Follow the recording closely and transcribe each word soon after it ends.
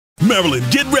Maryland,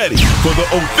 get ready for the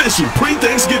official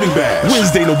pre-Thanksgiving bash.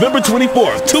 Wednesday, November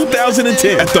 24th,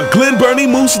 2010 at the Glen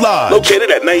Moose Lodge. Located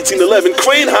at 1911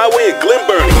 Crain Highway in Glen.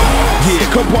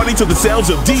 Yeah, come party to the sounds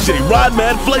of DJ Rod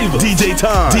Mad Flavor, DJ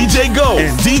Time, DJ Go,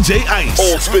 and DJ Ice.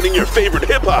 All spinning your favorite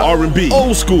hip-hop, R&B,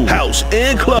 old school, house,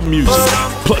 and club music.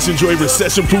 Plus enjoy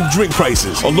recession-proof drink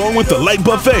prices, along with the light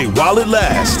buffet while it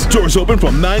lasts. Doors open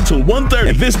from 9 till 1:30,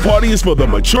 and this party is for the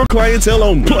mature clientele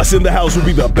only. Plus in the house will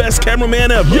be the best cameraman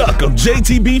ever, Yuck of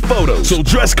JTB Photos. So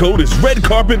dress code is red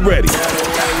carpet ready.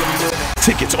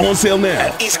 Tickets on sale now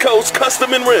at East Coast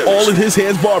Custom and Rims, All in His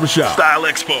Hands Barbershop, Style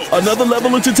Expo, Another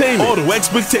Level Entertainment, Auto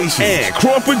Expectation, and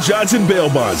Crawford Johnson Bail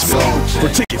Bondsman. For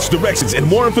tickets, directions, and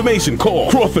more information,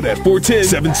 call Crawford at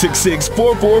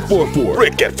 410-766-4444,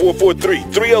 Rick at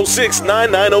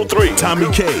 443-306-9903, Tommy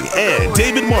K and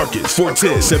David Marcus,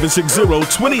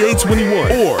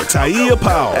 410-760-2821, or Taia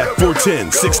Powell at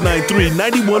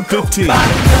 410-693-9115.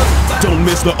 Don't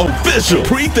miss the official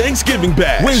pre-Thanksgiving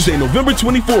bash, Wednesday, November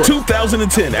 24th,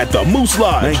 2010 at the Moose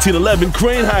Lodge, 1911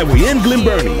 Crain Highway in Glen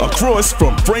Burnie, across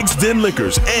from Frank's Den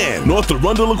Liquors and North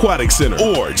Arundel Aquatic Center.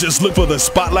 Or just look for the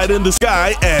spotlight in the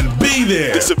sky and be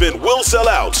there. This event will sell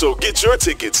out, so get your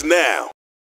tickets now.